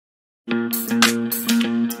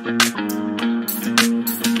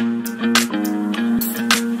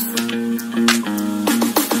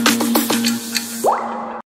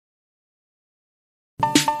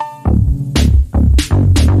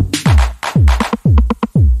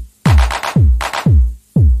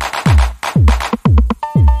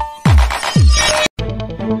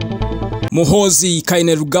Muhoozi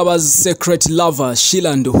Kainerugaba's secret lover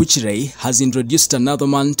Sheila Nduhukire has introduced another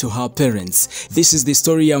man to her parents. This is the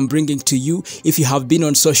story I'm bringing to you. If you have been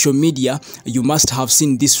on social media, you must have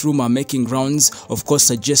seen this rumor making rounds, of course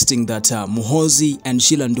suggesting that Muhoozi and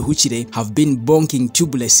Sheila Nduhukire have been bonking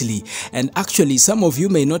tubulously. And actually, some of you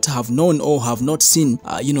may not have known or have not seen,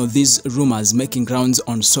 these rumors making rounds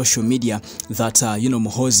on social media that,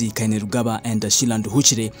 Muhoozi Kainerugaba and Sheila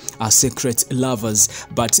Nduhukire are secret lovers.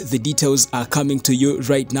 But the details are coming to you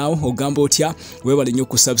right now. Ogamba otya webale nnyo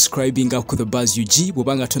ku subscribing ku the Buzz UG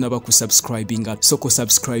bwobanga tonaba ku subscribing soko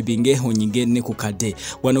subscribing onyige ne ku kade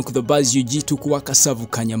wano ku the Buzz UG tukuwa kasavu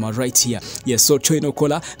kanyama right here. Yes, so choino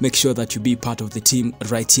kola, make sure that you be part of the team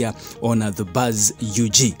right here on the Buzz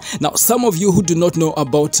UG. Now, some of you who do not know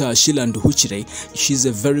about Sheila Nduhukire, she's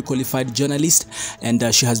a very qualified journalist, and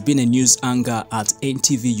she has been a news anchor at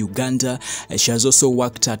NTV Uganda. She has also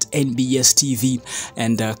worked at NBS TV,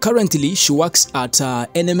 and currently she works at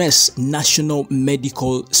NMS National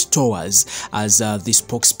Medical Stores as the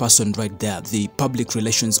spokesperson right there, the public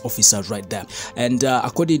relations officer right there. And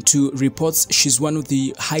according to reports, she's one of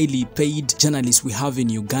the highly paid journalists we have in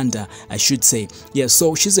Uganda, I should say. Yeah,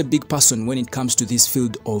 so she's a big person when it comes to this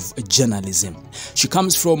field of journalism. She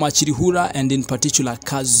comes from Chirihura, and in particular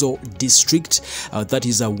Kazo district, that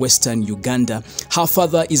is Western Uganda. Her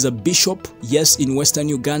father is a bishop, yes, in Western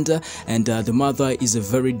Uganda, and the mother is a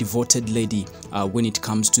very devoted lady when it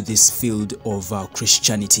comes to this field of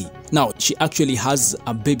Christianity. Now, she actually has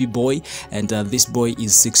a baby boy, and this boy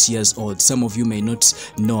is 6 years old. Some of you may not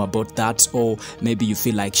know about that, or maybe you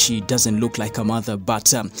feel like she doesn't look like a mother,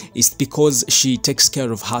 but it's because she takes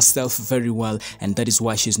care of herself very well, and that is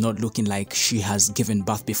why she's not looking like she has given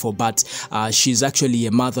birth before. But she's actually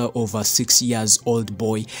a mother of a 6 years old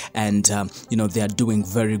boy, and they are doing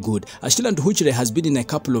very good. Sheila Nduhukire has been in a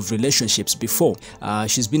couple of relationships before.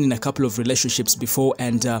 She's been in a couple of relationships before,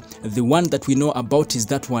 and the one that we know about is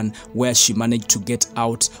that one where she managed to get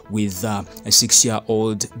out with a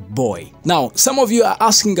 6-year-old boy. Now, some of you are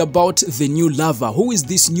asking about the new lover. Who is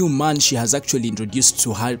this new man she has actually introduced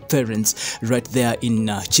to her parents right there in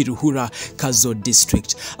Chirihura, Kazo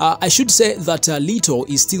district? I should say that little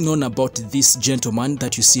is still known about this gentleman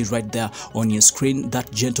that you see right there on your screen.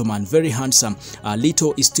 That gentleman, very handsome.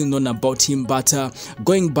 Little is still known about him, but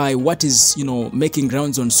going by what is making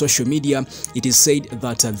rounds on social media, it is said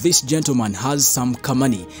that this gentleman has some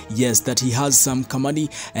kamani. Yes, that he has some kamani,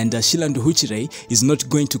 and Sheila Nduhukire is not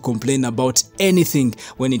going to complain about anything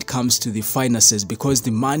when it comes to the finances, because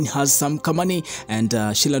the man has some kamani, and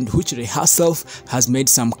Sheila Nduhukire herself has made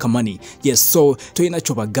some kamani. Yes, so toina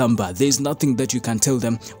chobagamba, there is nothing that you can tell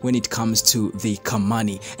them when it comes to the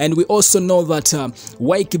kamani. And we also know that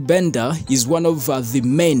Ykee Benda is one of the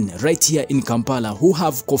men right here in Kampala who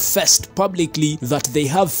have confessed publicly that they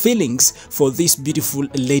have feelings for this beautiful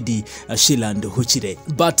lady Sheila Nduhukire.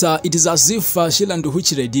 But it is as if Sheila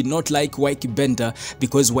Nduhukire did not like Ykee Benda,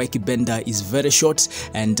 because Ykee Benda is very short,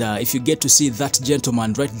 and if you get to see that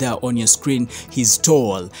gentleman right there on your screen, he's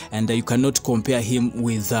tall, and you cannot compare him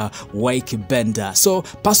with Ykee Benda. So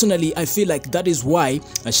personally, I feel like that is why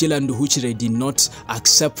Sheila Nduhukire did not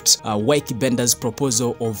accept Ykee Benda's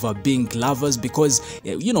proposal of being lovers, because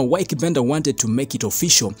Ykee Benda wanted to make it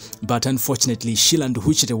official, but unfortunately Sheila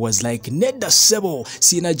Nduhukire was like, Neda Sebo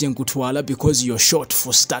sina jenkutwala because you're short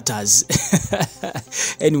for starters.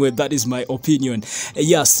 Anyway, that is my opinion.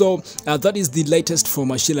 Yeah, so that is the latest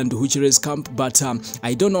from Sheila Nduhukire's camp, but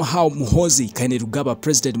I don't know how Muhoozi Kainerugaba,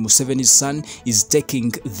 President Museveni's son, is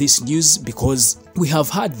taking this news, because we have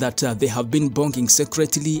heard that they have been bonking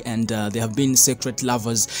secretly, and they have been secret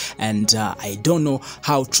lovers, and I don't know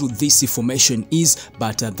how true this information is,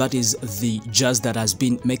 but that is the jazz that has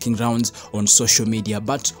been making rounds on social media.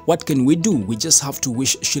 But what can we do? We just have to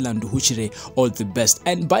wish Sheila Nduhukire all the best.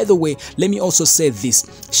 And by the way, let me also say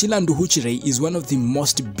this: Sheila Nduhukire is one of the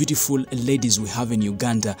most beautiful ladies we have in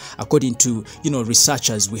Uganda, according to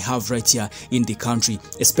researchers we have right here in the country,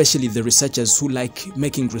 especially the researchers who like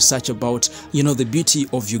making research about the beauty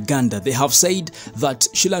of Uganda. They have said that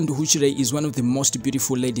Sheila Nduhukire is one of the most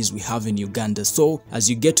beautiful ladies we have in Uganda. So as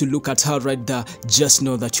you get to look at her right there, just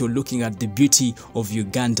know that you're looking at the beauty of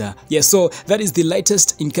Uganda. Yeah, so that is the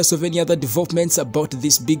latest. in case of any other developments about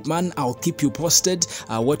this big man, I'll keep you posted.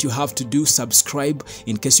 What you have to do, subscribe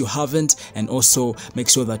in case you haven't, and also make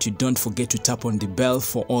sure that you don't forget to tap on the bell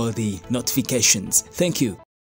for all the notifications. Thank you.